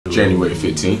January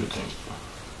 15th.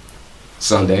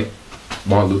 Sunday.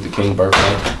 Martin Luther King birthday.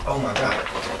 Oh my God.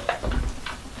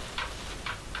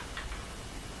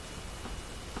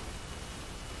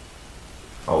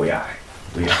 Oh yeah.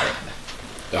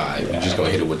 Alright, we're just gonna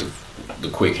hit it with the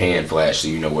quick hand flash so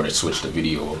you know where to switch the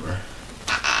video over.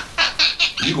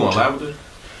 You going live with it?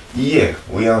 Yeah,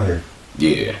 we on here.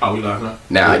 Yeah. Oh, we live now?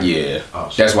 Nah, yeah.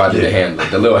 Oh, that's why I did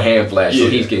the little hand flash so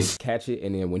he can catch it,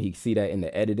 and then when he see that in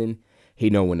the editing, he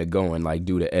know when to go and like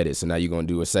do the edit. So now you're gonna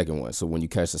do a second one. So when you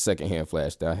catch the second hand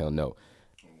flash, now he'll know.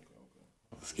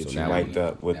 Let's get you mic'd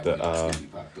up with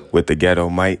the ghetto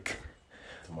mic.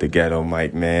 The ghetto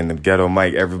mic, man. The ghetto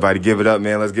mic. Everybody give it up,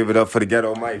 man. Let's give it up for the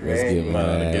ghetto mic, man. Let's give it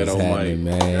up. The ghetto mic,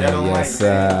 man. Ghetto Yes, mic,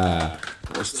 man.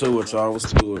 What's to it, y'all?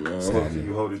 What's to it, man? The closer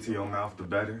you hold it to your mouth, the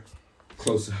better.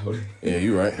 close to hold it. Yeah,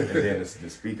 you right. And then the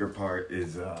speaker part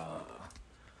is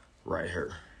right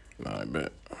here. Nah, I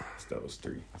bet. It's those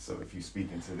three. So if you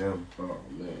speak into them, Oh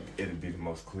man, it'll be the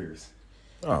most clearest.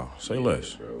 Oh, say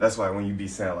less. That's why when you be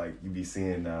saying like you be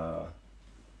seeing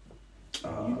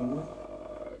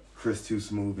Chris Too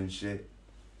Smooth and shit.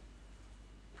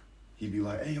 He be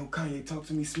like, "Hey yo, Kanye, talk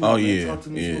to me smooth." Oh, man. yeah, Talk to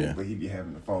me yeah. smooth. But he be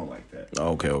having the phone like that.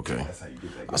 Okay. That's how you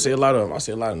get that. I see a lot of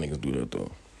niggas do that though.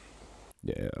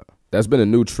 Yeah, that's been a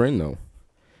new trend though.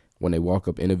 When they walk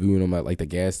up interviewing them at like the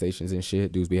gas stations and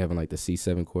shit, dudes be having like the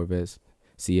C7 Corvettes,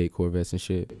 C8 Corvettes and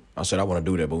shit. I said I want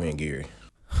to do that, but we ain't Gary.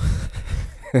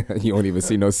 You don't even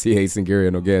see no C8s in Gary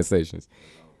at no gas stations.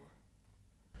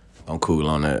 I'm cool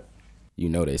on that. You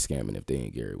know they scamming if they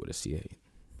ain't Gary with a C8.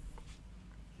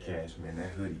 Cashe, man, that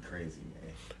hoodie crazy,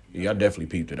 man. Yeah, I definitely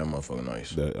peeped it. That motherfucker nice.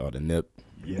 The nip.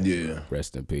 Yes, Yeah.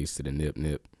 Rest in peace to the nip.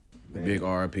 man. Big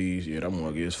RIPs. Yeah, that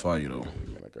motherfucker is fire though.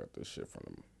 Man, I got this shit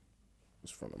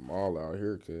from the mall out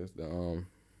here, cause the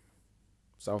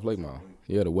South Lake Mall.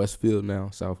 Yeah, the Westfield now,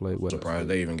 South Lake. Surprised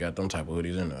they even got them type of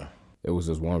hoodies in there. It was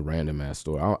just one random ass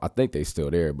store. I think they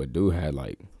still there, but dude had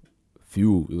like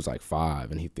few. It was like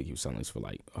 5, and he think he was selling this for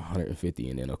like 150.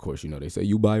 And then of course, you know, they say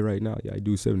you buy right now. Yeah, I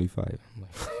do 75. I'm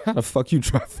like, how the fuck you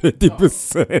try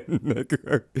 50%,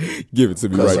 nigga? Give it to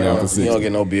me right now for 60. You don't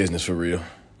get no business for real.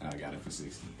 I got it for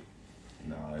 60.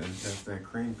 No, it's just that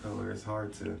cream color. It's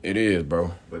hard to. It is,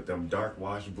 bro. But them dark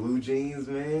wash blue jeans,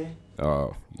 man.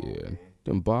 Oh yeah,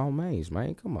 them ball mains,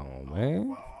 man. Come on,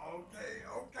 man.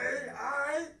 Okay,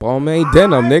 alright. Ball main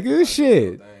denim, nigga.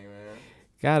 Shit,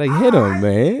 gotta hit him,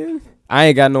 man. I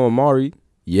ain't got no Amari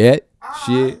yet.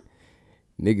 Shit,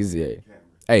 niggas, yeah.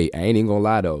 Hey, I ain't even gonna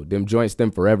lie though. Them joints, them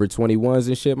Forever 21s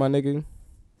and shit, my nigga.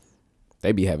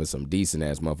 They be having some decent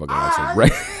ass motherfucking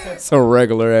like some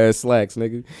regular ass slacks,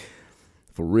 nigga.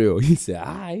 For real. He said,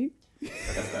 "Aight."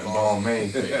 That's that ball main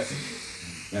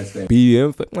face. That's that.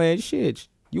 BM, man, shit.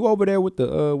 You over there with the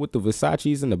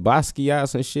Versace's and the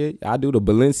Basquiat's and shit. I do the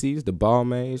Balenci's, the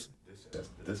Balmains.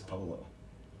 This polo.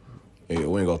 Yeah,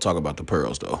 we ain't gonna talk about the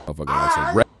pearls though. Motherfucking like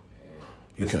some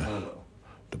You This can polo.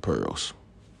 the pearls.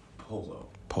 Polo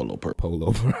pearl.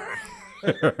 polo. Come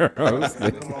on,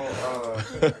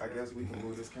 I guess we can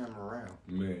move this camera around.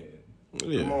 Man.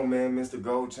 Yeah. Come on, man, Mr.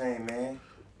 Gold Chain, man.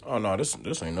 Oh no, this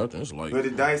ain't nothing. It's like With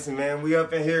the Dyson, man. We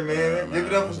up in here, man. Give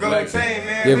it up for Gold Chain,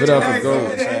 man. Give it up for Dyson, Gold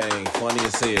man. Dang, funny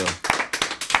as hell.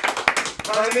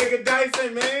 My nigga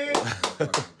Dyson, man.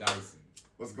 Dyson.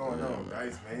 What's going on,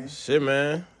 Dyson, man? Shit,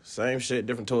 man. Same shit,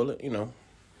 different toilet. You know,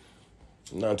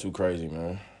 nothing too crazy,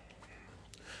 man.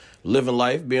 Living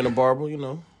life, being a barber. You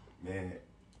know. Man,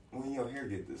 when your hair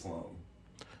get this long,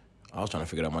 I was trying to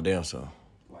figure it out my damn self.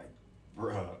 like,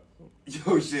 bruh,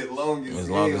 your shit long as As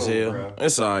long as hell, bruh.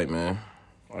 it's alright, man.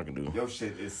 I can do. Your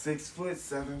shit is 6 foot,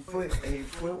 7 foot, 8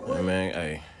 foot. Yeah, What? man,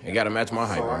 hey, it gotta match my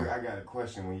height, So bro. I got a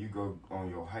question. When you go on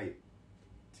your height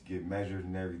to get measured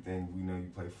and everything, we know you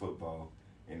play football,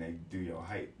 and they do your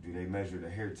height. Do they measure the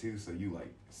hair too? So you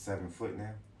like 7 foot now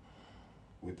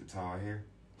with the tall hair?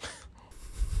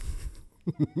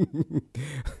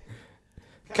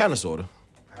 Kinda, sorta.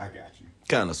 I got you.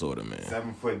 Kinda, sorta, man.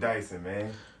 7 foot Dyson,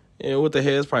 man. Yeah, with the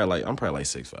hair, it's probably like I'm probably like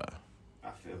 6'5", I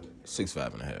feel it. Man.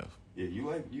 6'5" and a half. Yeah,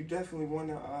 you definitely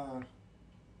wanna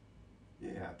yeah,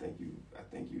 I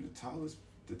think you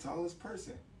the tallest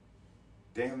person.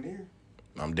 Damn near.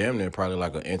 I'm damn near probably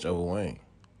like an inch over Wayne.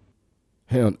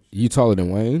 Hell, you taller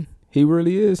than Wayne? He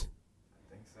really is.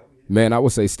 I think so. Yeah. Man, I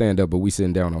would say stand up, but we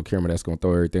sitting down on camera. That's gonna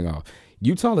throw everything off.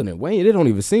 You taller than Wayne? It don't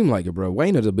even seem like it, bro.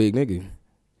 Wayne is a big nigga.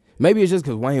 Maybe it's just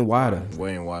cause Wayne wider.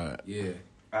 Wayne wide. Yeah.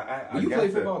 I You got play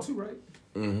the- football too, right?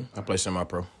 Mm-hmm. I play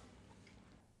semi-pro.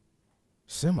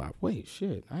 Semi. Wait,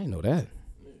 shit. I didn't know that.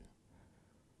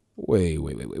 Wait.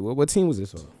 What team was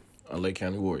this on? Lake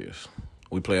County Warriors.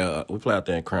 We play out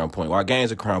there in Crown Point. Well, our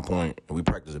game's at Crown Point, and we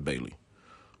practice at Bailey.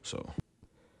 So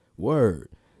Word.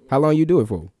 How long you do it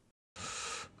for?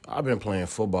 I've been playing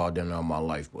football damn near all my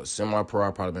life, but semi-pro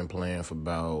I've probably been playing for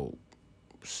about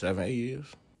 7, 8 years.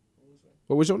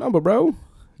 What was your number, bro?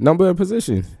 Number and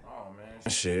position. Oh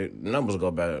man, shit. Numbers go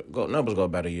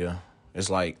about a year. It's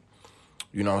like,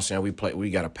 you know what I'm saying?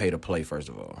 We gotta pay to play first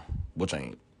of all, which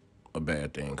ain't a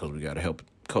bad thing because we gotta help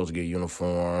coach get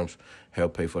uniforms,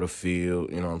 help pay for the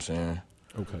field. You know what I'm saying?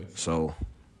 Okay. So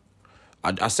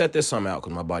I set this something out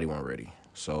because my body wasn't ready.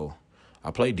 So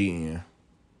I play DN,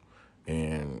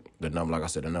 and the number, like I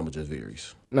said, the number just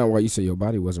varies. Now, why you say your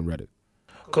body wasn't ready?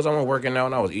 Because I wasn't working out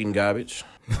and I was eating garbage.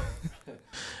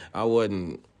 I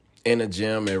wasn't in the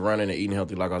gym and running and eating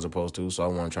healthy like I was supposed to, so I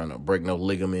wasn't trying to break no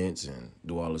ligaments and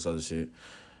do all this other shit.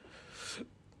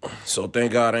 So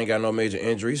thank God I ain't got no major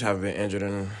injuries. Haven't been injured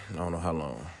in I don't know how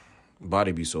long.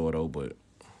 Body be sore though, but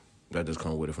that just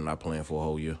come with it from not playing for a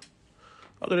whole year.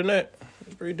 Other than that,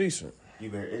 it's pretty decent. You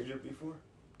been injured before?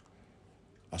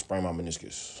 I sprained my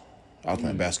meniscus. I was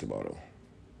playing basketball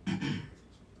though.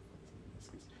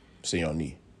 See your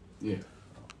knee. Yeah.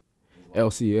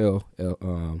 LCL.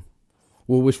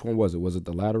 Well, which one was it? Was it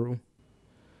the lateral?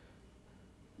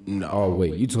 No. Oh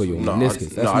wait, you told your No,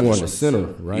 meniscus. That's I more in just- the center,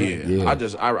 right? Yeah. I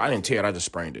didn't tear it. I just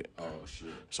sprained it. Oh shit.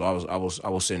 So I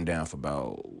was sitting down for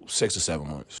about 6 or 7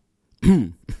 months.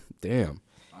 Damn.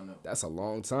 That's a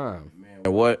long time.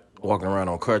 And what? Walking around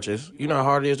on crutches. You know how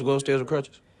hard it is to go upstairs with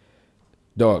crutches?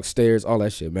 Dog, stairs, all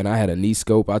that shit, man. I had a knee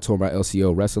scope. I tore my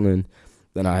LCL wrestling.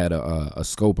 Then I had a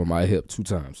scope on my hip 2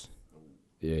 times.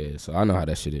 Yeah, so I know how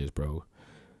that shit is, bro.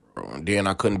 And then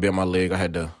I couldn't bend my leg. I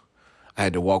had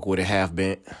to walk with it half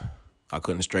bent. I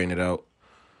couldn't straighten it out.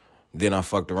 Then I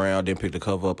fucked around. Didn't pick the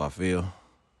cover up. I fell.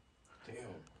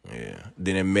 Damn. Yeah.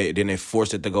 Then they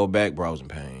forced it to go back. Bro, I was in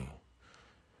pain.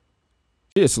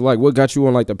 Yeah, so like, what got you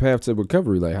on like the path to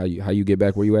recovery? Like, how you get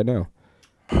back where you at now?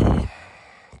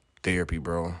 Therapy,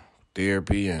 bro.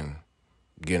 Therapy and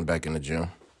getting back in the gym.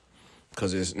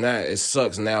 Cause it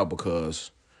sucks now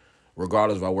because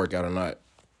regardless if I work out or not,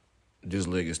 this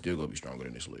leg is still gonna be stronger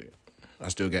than this leg. I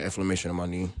still got inflammation in my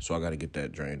knee, so I gotta get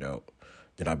that drained out.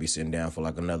 Then I'll be sitting down for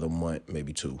like another month,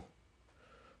 maybe 2.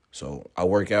 So I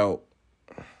work out,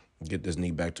 get this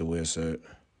knee back to where it's at.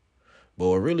 But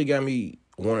what really got me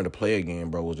wanting to play again,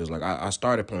 bro, was just like I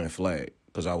started playing flag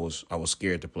because I was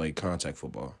scared to play contact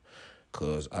football.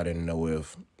 Cause I didn't know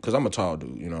cause I'm a tall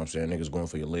dude, you know what I'm saying? Niggas going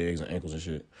for your legs and ankles and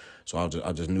shit. So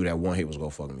I just knew that one hit was gonna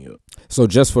fuck me up. So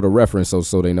just for the reference,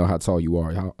 so they know how tall you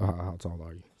are. How tall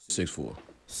are you? 6'4".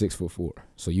 6'4".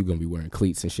 So you gonna be wearing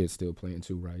cleats and shit still playing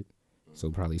too, right?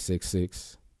 So probably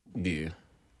 6'6". Yeah,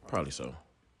 probably so.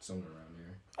 Somewhere around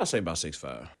there. I'd say about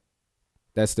 6'5".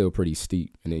 That's still pretty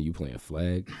steep. And then you playing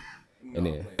flag. And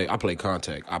then I play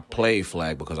contact. I played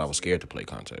flag because I was scared to play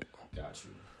contact. Got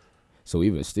you. so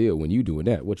even still, when you doing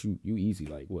that, what you easy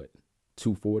like what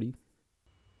 240?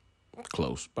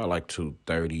 Close, about like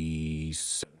 230.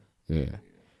 Yeah.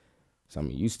 So I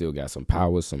mean, you still got some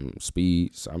power, some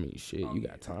speed. So I mean, shit, you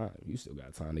got time. You still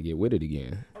got time to get with it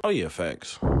again. Oh yeah,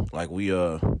 facts. Like we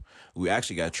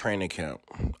actually got training camp.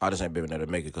 I just ain't been able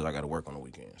to make it because I got to work on the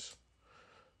weekends.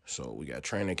 So we got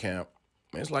training camp.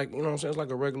 It's like, you know what I'm saying? It's like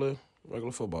a regular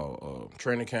football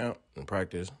training camp and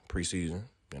practice, preseason,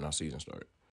 then our season start.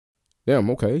 Damn,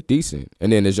 okay, decent.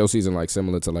 And then is your season like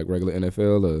similar to like regular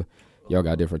NFL, or y'all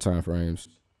got different time frames?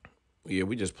 Yeah,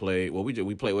 we just play. Well, we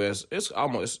play. Well,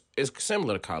 it's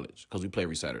similar to college because we play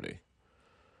every Saturday.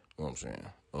 You know what I'm saying?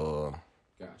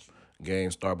 Gotcha.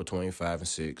 Games start between 5 and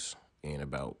 6, and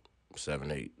about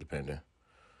 7, 8, depending.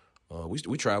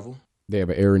 We travel. They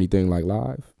ever air anything like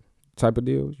live type of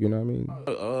deals? You know what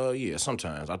I mean? Yeah,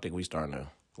 sometimes. I think we starting to.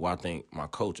 Well, I think my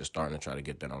coach is starting to try to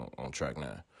get that on track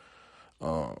now.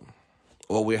 Or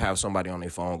we'll have somebody on their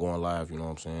phone going live. You know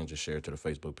what I'm saying? Just share it to the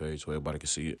Facebook page so everybody can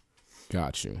see it.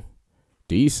 Got you.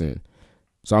 Decent.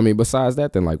 So I mean, besides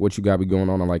that, then like, what you got be going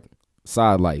on like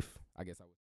side life? I guess.